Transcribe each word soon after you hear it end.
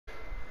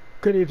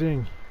Good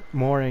evening,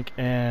 morning,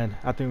 and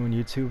afternoon,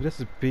 YouTube. This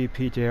is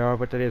BPJR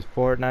with today's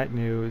Fortnite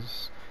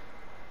news.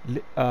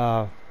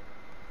 Uh,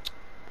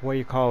 what do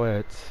you call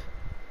it?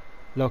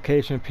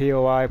 Location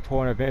POI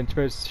point of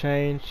interest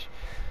change.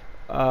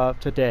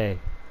 Today.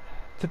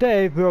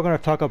 Today we're going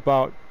to talk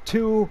about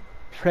two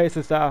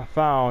places that I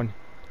found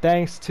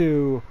thanks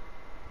to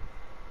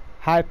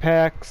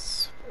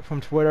Hypex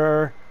from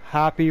Twitter,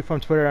 Happy from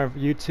Twitter and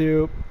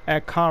YouTube,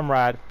 and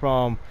Comrade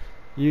from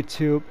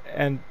YouTube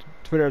and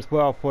Twitter as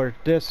well for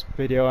this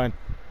video and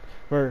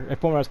for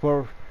informing us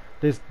where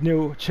these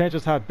new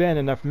changes have been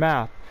in the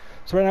map.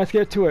 So right now, let's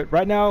get to it.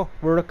 Right now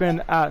we're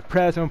looking at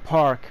President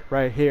Park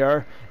right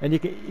here, and you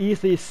can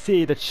easily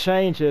see the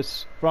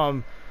changes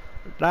from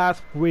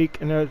last week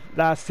and the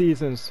last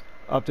seasons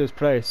of this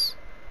place.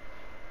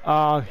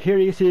 Here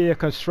you see the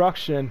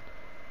construction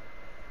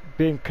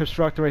being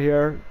constructed right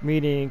here,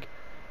 meaning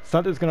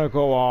something's gonna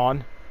go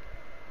on.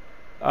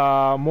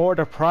 More of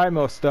the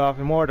primal stuff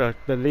and more of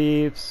the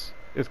leaves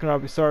is gonna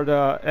be start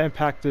to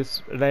impact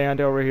this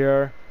land over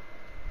here.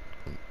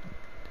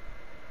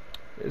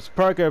 It's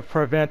probably gonna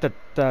prevent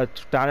the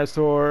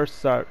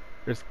dinosaurs that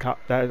is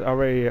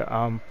already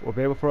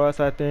available for us.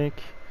 I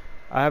think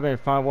I haven't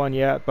found one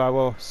yet, but I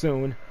will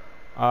soon.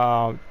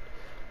 Right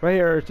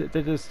here,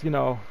 they just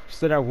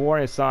set out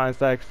warning signs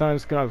like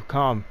something's gonna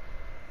come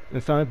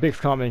and something big's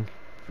coming,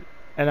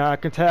 and I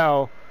can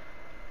tell.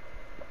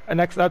 A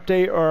next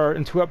update or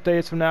in 2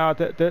 updates from now,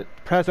 the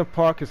present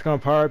park is going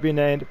to probably be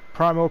named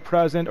Primal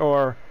Present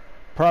or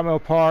Primal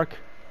Park.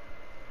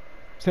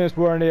 Since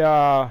we're in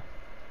the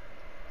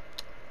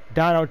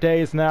Dino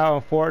days now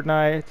in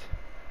Fortnite,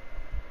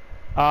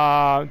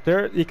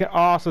 there you can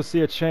also see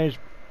a change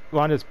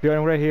on this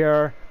building right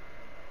here.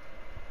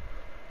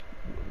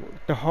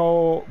 The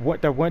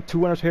two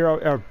windows here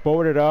are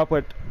bolted up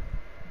with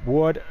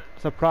wood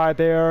supply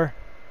there,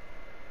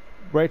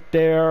 right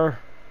there.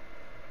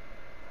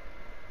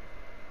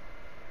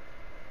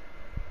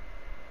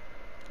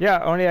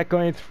 Yeah, only like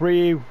only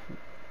three.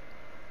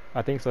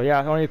 I think so.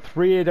 Yeah, only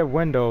three of the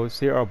windows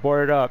here are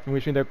boarded up,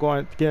 which means they're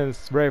getting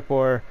ready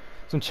for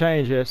some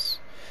changes.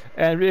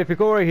 And if you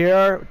go over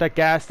here, the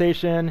gas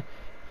station,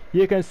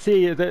 you can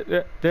see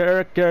that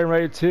they're getting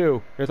ready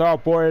too. It's all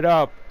boarded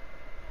up,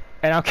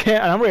 and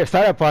I'm really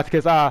excited about it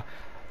because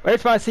every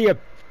time I see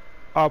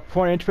a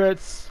point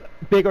entrance,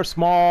 big or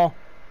small,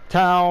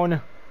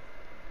 town,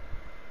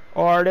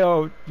 or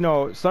they'll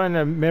something in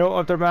the middle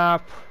of the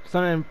map,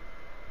 something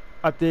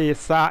at the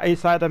east side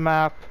of the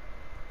map,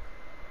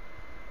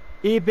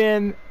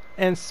 even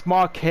in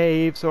small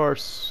caves or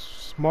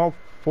small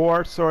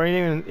forts or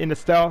even in the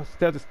stealth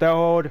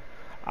hold,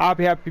 I'll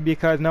be happy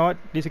because you know what,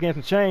 these are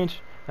getting some change,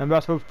 and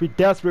that's what we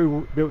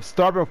desperately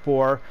starving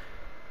for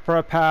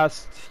the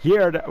past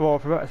year,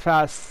 for the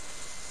past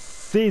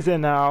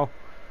season now.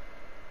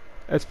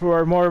 It's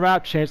for more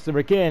map change to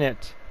begin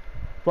it.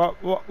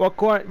 But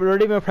we're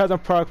leaving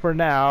Present Park for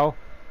now,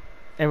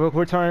 and we will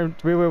return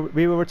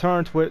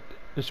to it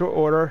in short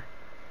order.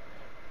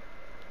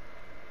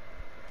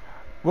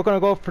 We're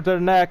gonna go for the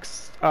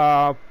next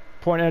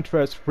point of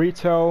interest,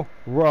 Retail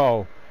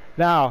Row.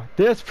 Now,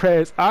 this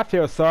place I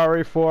feel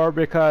sorry for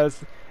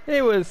because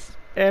it was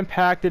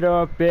impacted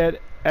a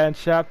bit in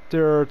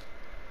Chapter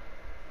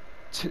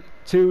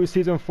 2,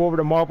 Season 4 of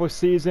the Marvel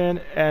season,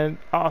 and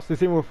also the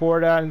season before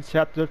that in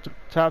Chapter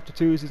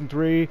 2, Season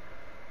 3,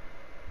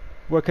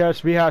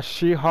 because we have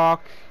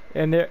She-Hulk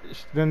in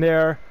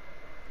there.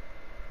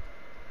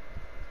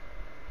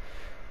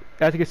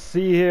 As you can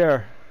see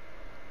here,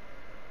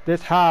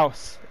 this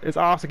house is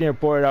also getting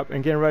boarded up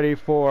and getting ready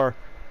for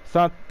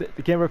a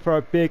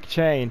big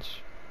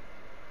change.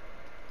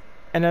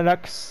 And the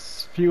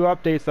next few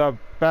updates, I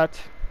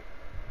bet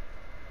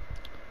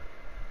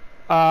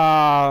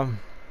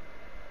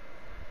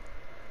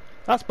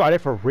that's about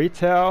it for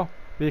retail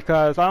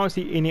because I don't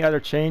see any other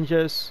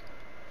changes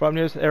from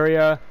this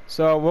area.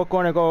 So we're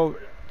going to go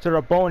to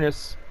the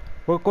bonus.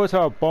 We'll go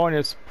to a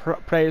bonus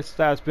place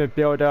that's been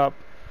built up.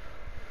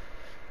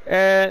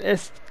 And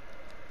it's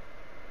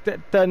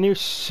the new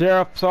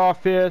sheriff's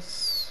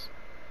office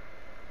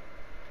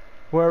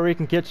where we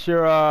can get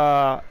your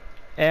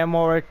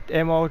ammo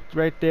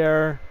right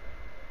there.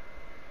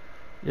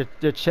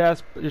 Your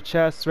chest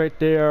right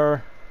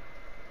there.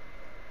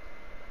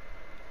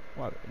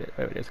 Wait,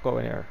 let's go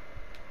in here.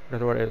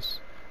 That's what it is.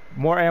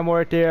 More ammo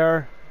right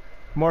there.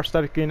 More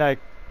stuff you can like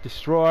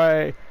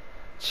destroy.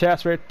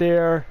 Chest right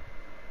there.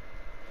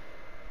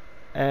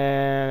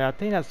 And I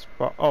think that's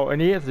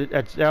and he has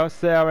a jail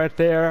cell right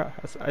there.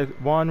 That's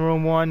one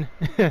room one.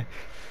 Get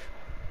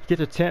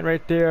the tent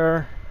right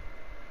there.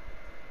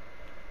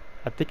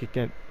 I think you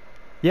can.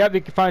 Yep,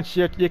 you can find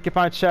shit. You can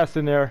find chests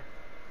in there.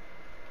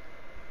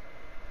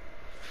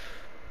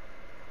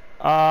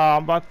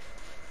 I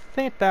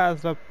think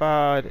that's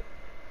about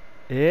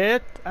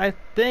it. I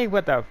think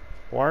with the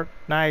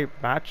Fortnite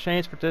map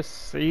change for this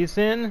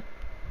season.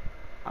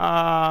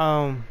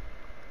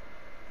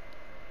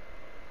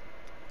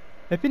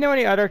 If you know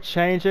any other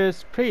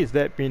changes, please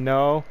let me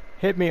know.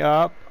 Hit me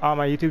up on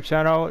my YouTube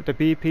channel, the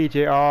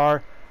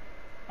BPJR.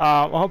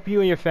 I hope you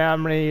and your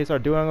families are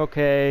doing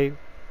okay,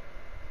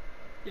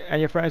 and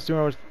your friends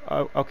doing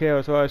okay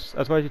as well as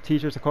your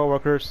teachers and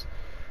coworkers.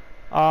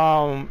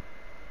 Um,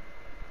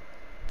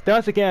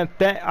 Once again,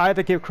 I have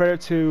to give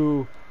credit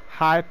to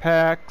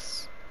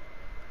Hypex,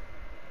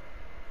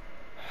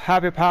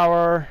 Happy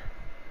Power,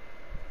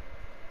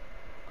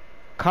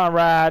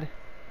 Conrad,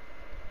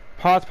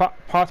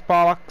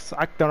 Postbox.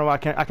 I don't know why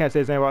I can't say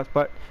his name,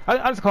 but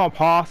I just call him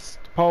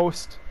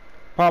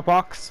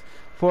Postbox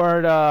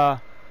for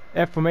the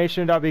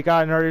information that we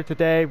got earlier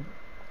today.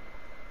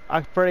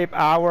 For an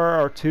hour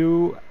or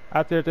two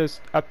after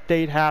this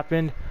update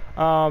happened.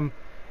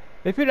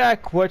 If you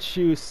like what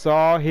you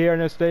saw here in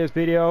this today's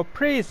video,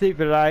 please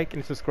leave a like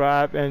and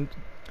subscribe. And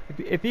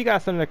if you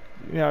got something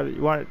that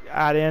you want to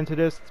add into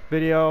this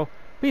video,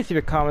 please leave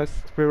your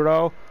comments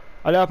below.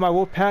 I love my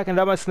wolf pack and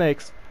love my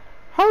snakes.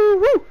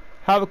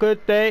 Have a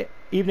good day,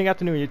 evening,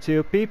 afternoon,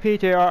 YouTube.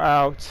 BPJR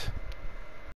out.